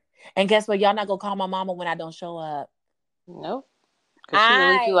here. And guess what? Y'all not gonna call my mama when I don't show up. Nope. Because she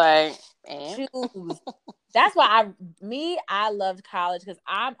gonna be like, choose. That's why I loved college, because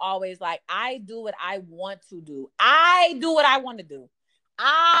I'm always like, I do what I want to do. I do what I want to do.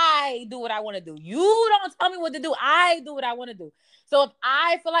 I do what I want to do. You don't tell me what to do. I do what I want to do. So if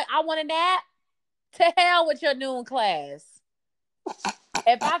I feel like I want a nap, to hell with your noon class.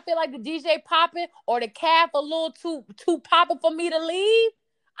 If I feel like the DJ popping or the calf a little too popping for me to leave,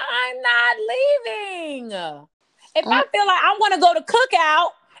 I'm not leaving. If I feel like I want to go to cookout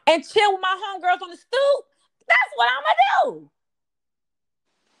and chill with my homegirls on the stoop, that's what I'm gonna do.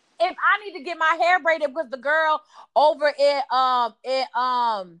 If I need to get my hair braided because the girl over I'm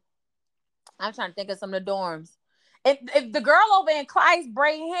trying to think of some of the dorms. If the girl over in Clyde's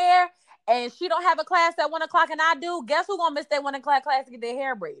braiding hair and she don't have a class at 1 o'clock and I do, guess who's gonna miss that 1 o'clock class to get their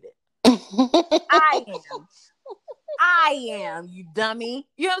hair braided? I am, you dummy.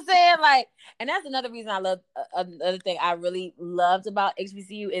 You know what I'm saying? Like, and that's another reason I love, another thing I really loved about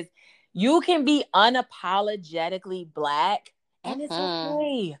HBCU is you can be unapologetically Black, and it's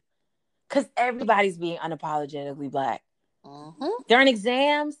okay. Because everybody's being unapologetically Black. During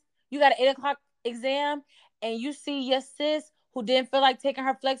exams, you got an 8 o'clock exam, and you see your sis who didn't feel like taking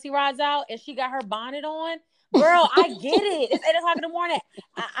her flexi rides out, and she got her bonnet on. Girl, I get it. It's 8 o'clock in the morning.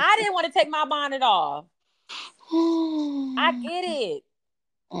 I didn't want to take my bonnet off. I get it.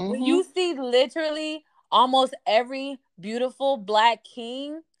 When you see literally almost every beautiful Black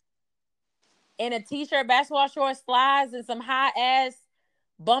king in a t-shirt, basketball shorts, slides, and some high-ass,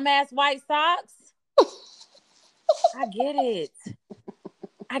 bum-ass white socks, I get it.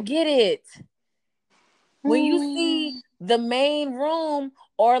 I get it. When you see the main room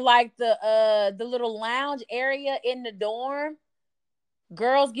or like the little lounge area in the dorm,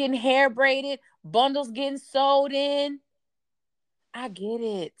 girls getting hair braided, bundles getting sewed in, I get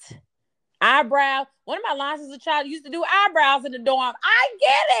it. Eyebrow. One of my lines as a child used to do eyebrows in the dorm. I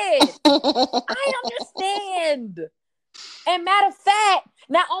get it. I understand. And matter of fact,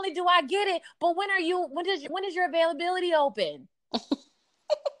 not only do I get it, but when is your availability open?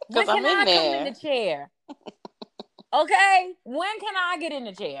 When can I come in the chair? Okay? When can I get in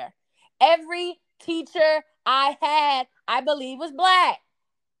the chair? Every teacher I had, I believe, was Black.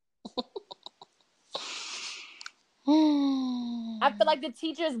 I feel like the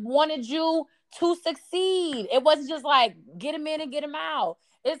teachers wanted you to succeed. It wasn't just like, get him in and get him out.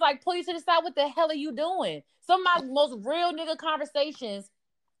 It's like, pull you to the side. What the hell are you doing? Some of my most real nigga conversations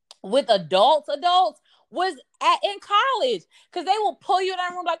with adults was in college. Because they will pull you in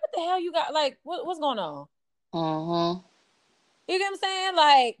that room like, what the hell you got? Like, what's going on? You get what I'm saying?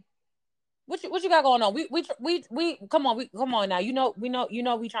 Like, what you got going on? We come on now.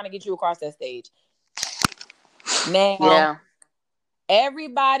 We trying to get you across that stage. Now,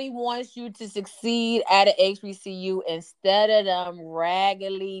 everybody wants you to succeed at an HBCU instead of them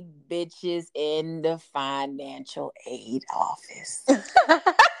raggedy bitches in the financial aid office. Those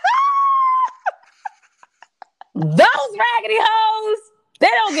raggedy hoes, they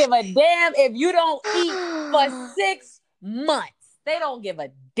don't give a damn if you don't eat for 6 months. They don't give a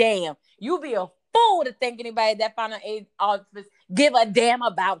damn. You be a fool to think anybody at that financial aid office give a damn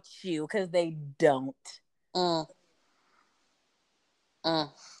about you, because they don't. Now,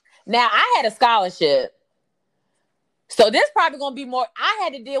 I had a scholarship. So this probably going to be more. I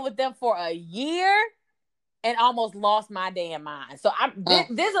had to deal with them for a year and almost lost my damn mind. So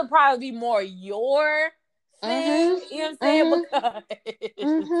this will probably be more your thing. You know what I'm saying?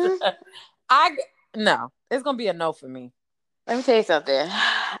 Because no, it's going to be a no for me. Let me tell you something.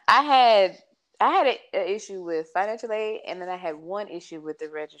 I had an issue with financial aid, and then I had one issue with the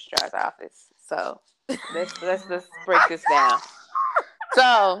registrar's office. So let's break this down.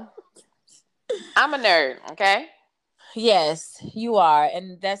 So I'm a nerd, okay? Yes, you are,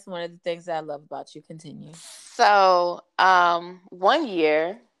 and that's one of the things that I love about you. Continue. So 1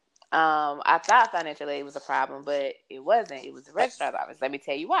 year, I thought financial aid was a problem, but it wasn't. It was the registrar's office. Let me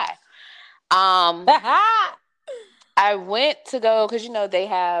tell you why. I went to go because they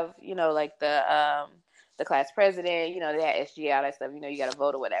have like the class president. They had SGA, all that stuff. You got to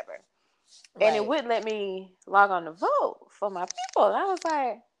vote or whatever. Right. And it wouldn't let me log on to vote for my people. And I was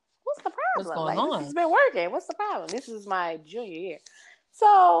like, what's the problem? What's going on? This has been working. What's the problem? This is my junior year.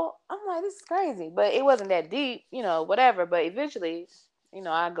 So I'm like, this is crazy. But it wasn't that deep, whatever. But eventually,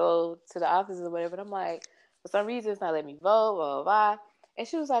 I go to the offices or whatever, and I'm like, for some reason, it's not letting me vote, blah, blah, blah. And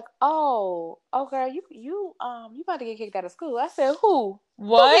she was like, "Oh, girl, you about to get kicked out of school." I said, "Who?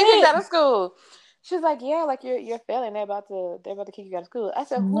 What? Who get kicked out of school?" She was like, "Yeah, like you're failing. They're about to kick you out of school." I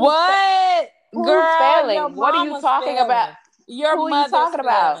said, What? Who's Girl, your failing? What are mom you was talking about? failing. Your Who are you mother's talking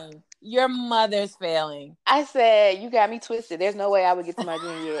about?" failing. Your mother's failing. I said, "You got me twisted. There's no way I would get to my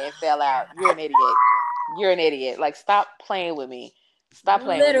junior year and fail out. You're an idiot. You're an idiot. Like, stop playing with me. Stop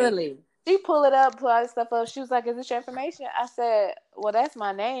playing with me." Literally. She pull all this stuff up. She was like, "Is this your information?" I said, "Well, that's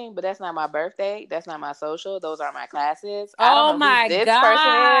my name, but that's not my birthday. That's not my social. Those are my classes. I don't Oh know who my this person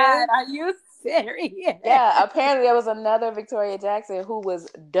God. is." Are you serious? Yeah, apparently there was another Victoria Jackson who was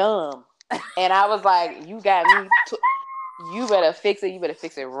dumb. And I was like, "You got me. You better fix it. You better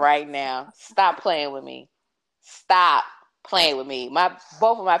fix it right now. Stop playing with me. Stop playing with me.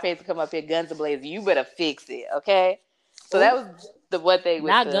 Both of my parents come up here guns blazing. You better fix it, okay?" So that was the one thing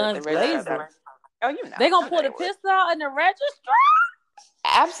with not the guns registrar. blazing. Oh, They gonna pull the pistol out in the registrar?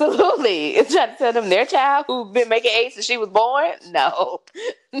 Absolutely. It's trying to tell them their child who's been making eight since she was born? No.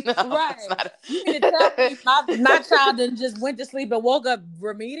 No. Right. Not You mean to tell me my child didn't just went to sleep and woke up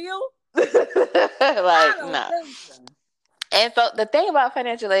remedial? like, no. So. And so the thing about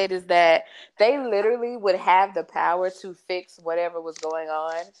financial aid is that they literally would have the power to fix whatever was going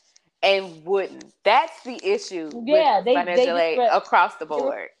on and wouldn't. That's the issue with financial aid across the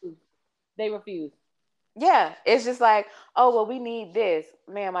board. They refuse. Yeah, it's just like, "Oh, well, we need this."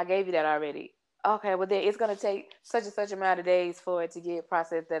 Ma'am, I gave you that already. Okay, well, then it's going to take such and such amount of days for it to get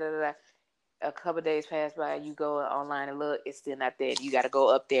processed. Da, da, da, da. A couple of days pass by, you go online and look, it's still not there. You got to go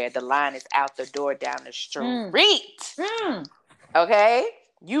up there. The line is out the door down the street. Okay?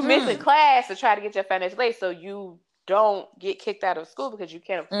 You missing class to try to get your financial aid so you don't get kicked out of school because you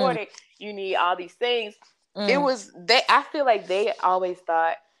can't afford it. You need all these things. I feel like they always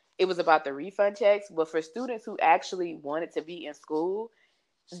thought it was about the refund checks, but for students who actually wanted to be in school,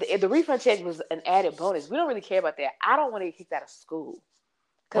 the refund check was an added bonus. We don't really care about that. I don't want to get kicked out of school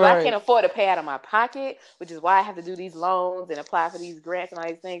because I can't afford to pay out of my pocket, which is why I have to do these loans and apply for these grants and all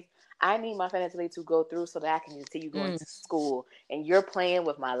these things. I need my financial aid to go through so that I can continue going to school. And you're playing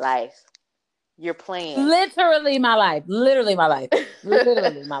with my life. You're playing. Literally my life. Literally my life.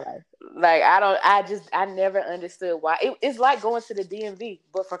 Literally my life. Like, I never understood why. It's like going to the DMV,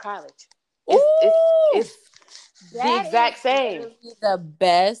 but for college. It's the exact same. The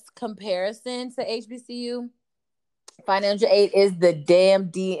best comparison to HBCU financial aid is the damn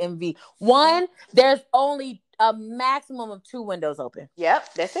DMV. One, there's only a maximum of 2 windows open.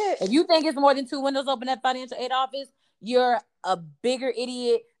 Yep, that's it. If you think it's more than 2 windows open at financial aid office, you're a bigger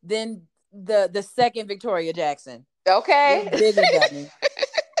idiot than the second Victoria Jackson. Okay. You're a bigger dummy.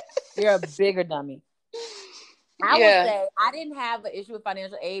 You're a bigger dummy. I would say I didn't have an issue with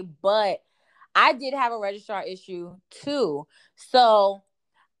financial aid, but I did have a registrar issue too. So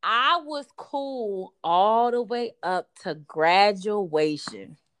I was cool all the way up to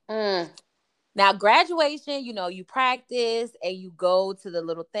graduation. Now, graduation, you practice and you go to the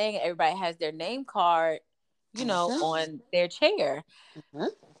little thing. Everybody has their name card, on their chair.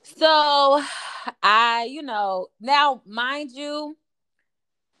 So now, mind you,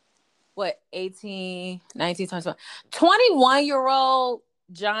 18, 19, 20, 21-year-old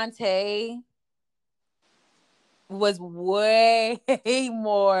Jonte was way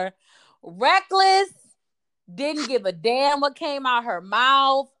more reckless, didn't give a damn what came out her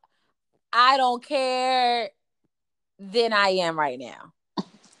mouth. I don't care than I am right now.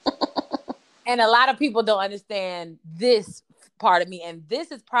 And a lot of people don't understand this part of me. And this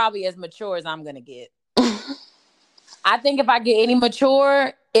is probably as mature as I'm going to get. I think if I get any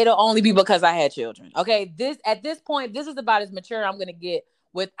mature, it'll only be because I had children. Okay. At this point, this is about as mature I'm going to get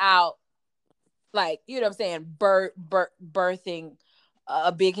without, like, you know what I'm saying, birthing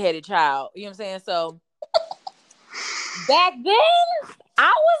a big-headed child. You know what I'm saying? So back then,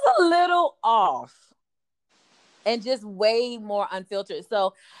 I was a little off and just way more unfiltered.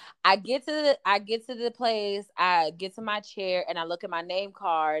 So I get to the place, I get to my chair, and I look at my name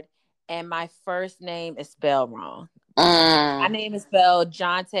card, and my first name is spelled wrong. My name is spelled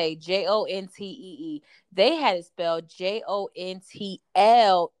Jontee, Jontee. They had it spelled Jontlee.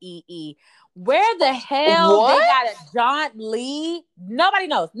 Where the hell they got a John Lee? Nobody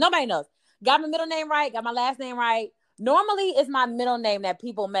knows. Got my middle name right, got my last name right. Normally, it's my middle name that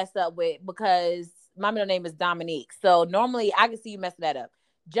people mess up with because my middle name is Dominique. So normally, I can see you messing that up.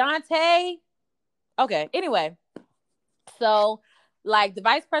 Jontee. Okay. Anyway, so like the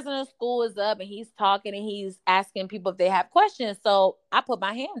vice president of school is up and he's talking and he's asking people if they have questions. So I put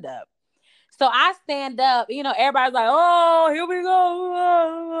my hand up. So I stand up, everybody's like, oh, here we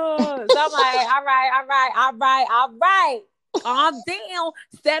go. So I'm like, all right. Calm down,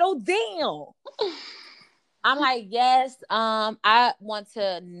 settle down. I'm like, yes, I want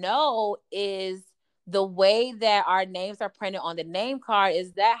to know, is the way that our names are printed on the name card,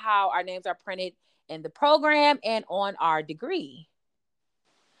 is that how our names are printed in the program and on our degree?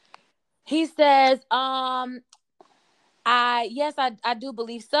 He says, I do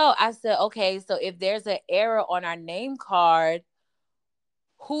believe so. I said, okay, so if there's an error on our name card,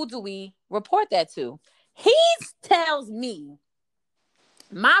 who do we report that to? He tells me,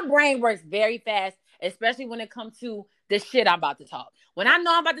 my brain works very fast, especially when it comes to the shit I'm about to talk. When I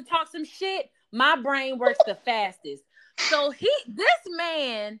know I'm about to talk some shit, my brain works the fastest. So this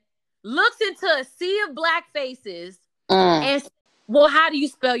man looks into a sea of black faces and says, well, how do you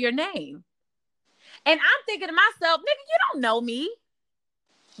spell your name? And I'm thinking to myself, nigga, you don't know me.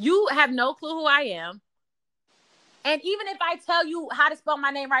 You have no clue who I am. And even if I tell you how to spell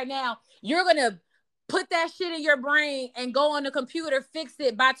my name right now, you're going to put that shit in your brain and go on the computer, fix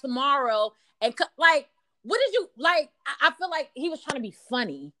it by tomorrow. And like, what did you, like, I feel like he was trying to be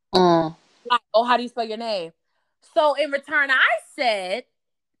funny. Like, oh, how do you spell your name? So in return, I said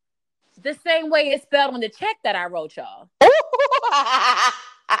the same way it's spelled on the check that I wrote y'all.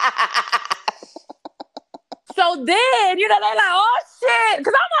 So then, they're like, oh shit.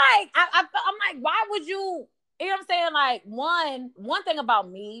 Because I'm like, why would you, you know what I'm saying? Like, one thing about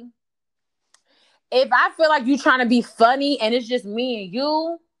me, if I feel like you trying to be funny and it's just me and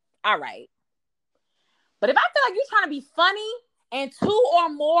you, all right. But if I feel like you trying to be funny and two or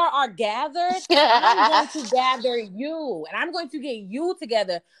more are gathered, I'm going to gather you and I'm going to get you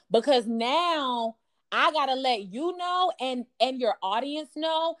together, because now I got to let you know and your audience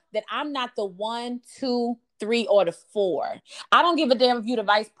know that I'm not the 1, 2, 3, or the 4. I don't give a damn if you're the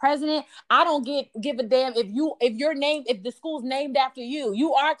vice president. I don't give a damn if the school's named after you.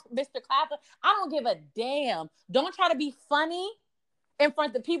 You are Mr. Clapper. I don't give a damn. Don't try to be funny in front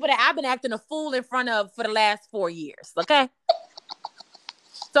of the people that I've been acting a fool in front of for the last 4 years. Okay.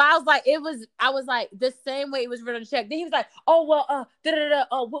 So I was like, the same way it was written on the check. Then he was like, oh, well,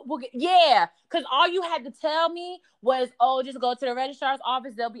 we'll get, yeah. Because all you had to tell me was, oh, just go to the registrar's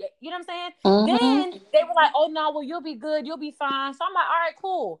office. They'll be, you know what I'm saying? Then they were like, oh, no, well, you'll be good. You'll be fine. So I'm like, all right,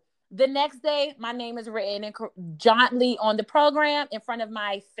 cool. The next day, my name is written jauntily on the program in front of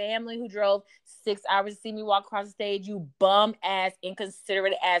my family who drove 6 hours to see me walk across the stage. You bum ass,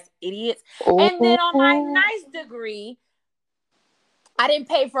 inconsiderate ass idiots. And then on my nice degree, I didn't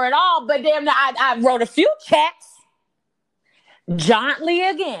pay for it all, but damn, I wrote a few checks. Jauntily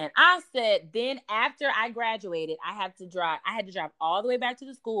again. I said, then after I graduated, I had to drive all the way back to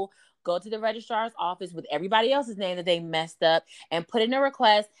the school, go to the registrar's office with everybody else's name that they messed up, and put in a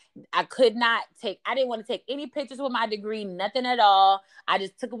request. I didn't want to take any pictures with my degree, nothing at all. I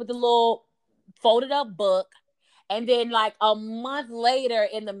just took it with a little folded up book. And then like a month later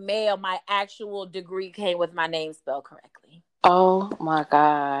in the mail, my actual degree came with my name spelled correctly. Oh my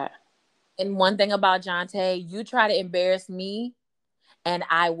God. And one thing about Jonte, you try to embarrass me and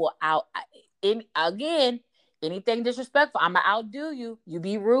I will anything disrespectful, I'm going to outdo you. You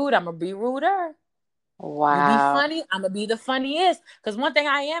be rude, I'm going to be ruder. Wow. You be funny, I'm going to be the funniest. Because one thing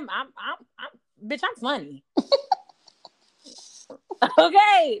I am, I'm funny.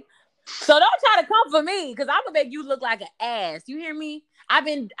 Okay. So don't try to come for me, because I'm going to make you look like an ass. You hear me? I've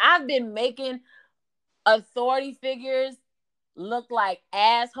been making authority figures look like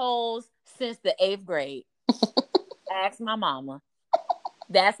assholes since the 8th grade. Ask my mama.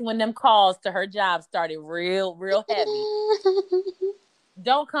 That's when them calls to her job started real heavy.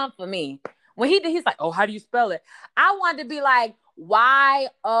 Don't come for me. When he's like, oh, how do you spell it? I wanted to be like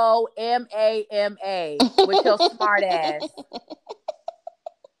YOMAMA with your smart ass.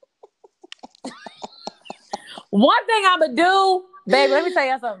 One thing I'm gonna do, baby, let me tell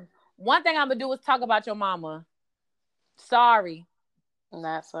you something. One thing I'm gonna do is talk about your mama. Sorry.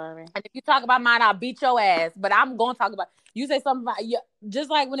 Not sorry. And if you talk about mine, I'll beat your ass. But I'm going to talk about, you say something about, just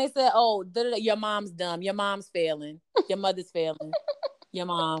like when they said, oh, your mom's dumb. Your mom's failing. Your mother's failing. Your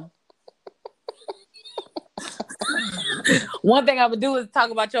mom. One thing I would do is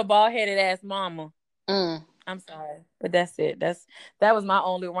talk about your bald-headed ass mama. I'm sorry. But that's it. That was my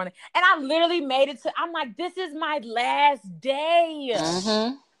only warning. And I literally made it to, I'm like, this is my last day.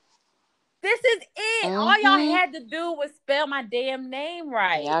 This is it. All y'all had to do was spell my damn name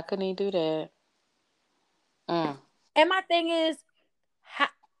right. Y'all couldn't even do that. And my thing is,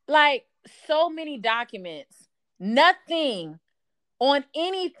 like, so many documents, nothing on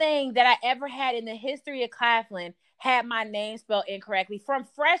anything that I ever had in the history of Claflin had my name spelled incorrectly. From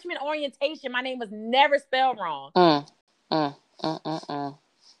freshman orientation, my name was never spelled wrong.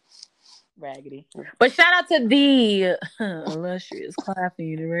 Raggedy. But shout out to the illustrious Claflin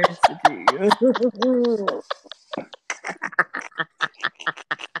University.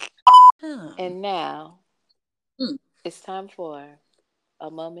 And now it's time for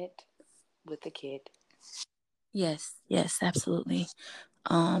a moment with the kid. Yes, absolutely.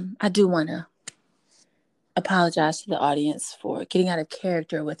 I do want to apologize to the audience for getting out of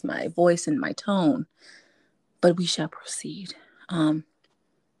character with my voice and my tone, but we shall proceed.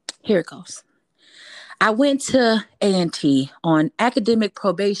 Here it goes. I went to A&T on academic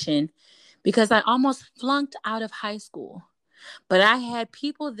probation because I almost flunked out of high school. But I had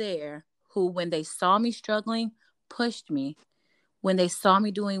people there who, when they saw me struggling, pushed me. When they saw me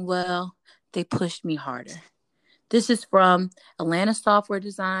doing well, they pushed me harder. This is from Atlanta software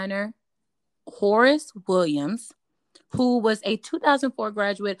designer Horace Williams, who was a 2004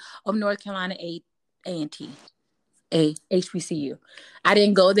 graduate of North Carolina A&T, a HBCU. I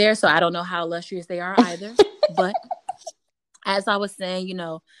didn't go there, so I don't know how illustrious they are either. But as I was saying, you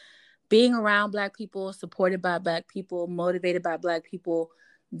know, being around Black people, supported by Black people, motivated by Black people,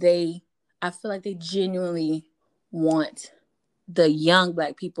 I feel like they genuinely want the young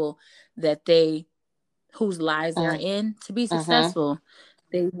Black people whose lives they're in to be successful.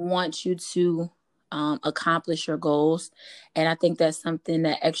 They want you to accomplish your goals. And I think that's something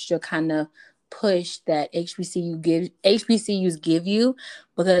that extra kind of push that HBCUs give you,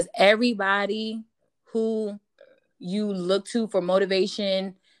 because everybody who you look to for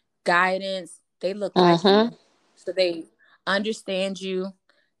motivation, guidance, they look like you. So they understand you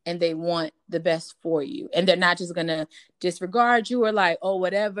and they want the best for you. And they're not just going to disregard you or like, oh,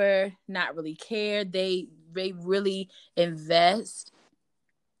 whatever, not really care. They really invest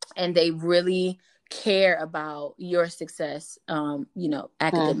and they really care about your success,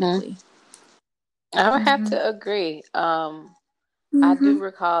 academically. I would have to agree. I do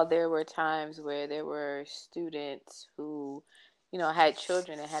recall there were times where there were students who, you know, had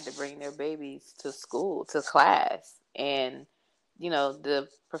children and had to bring their babies to school, to class. And, you know, the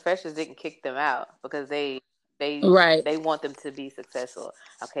professors didn't kick them out because they want them to be successful.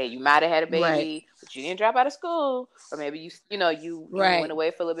 Okay, you might have had a baby, but you didn't drop out of school. Or maybe you went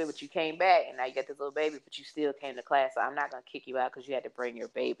away for a little bit, but you came back and now you got this little baby, but you still came to class. So I'm not going to kick you out because you had to bring your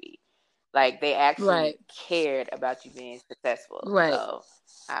baby. Like, they actually cared about you being successful. So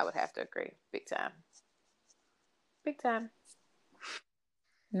I would have to agree. Big time. Big time.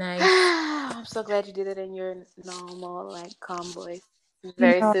 Nice. I'm so glad you did it in your normal, like, calm voice.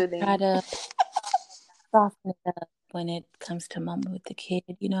 Very soothing. I try to soften it up when it comes to moment with the kid,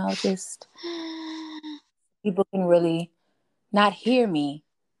 you know, just people can really not hear me.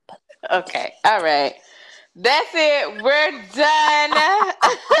 Okay. All right. That's it. We're done.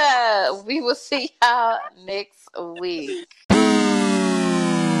 We will see y'all next week.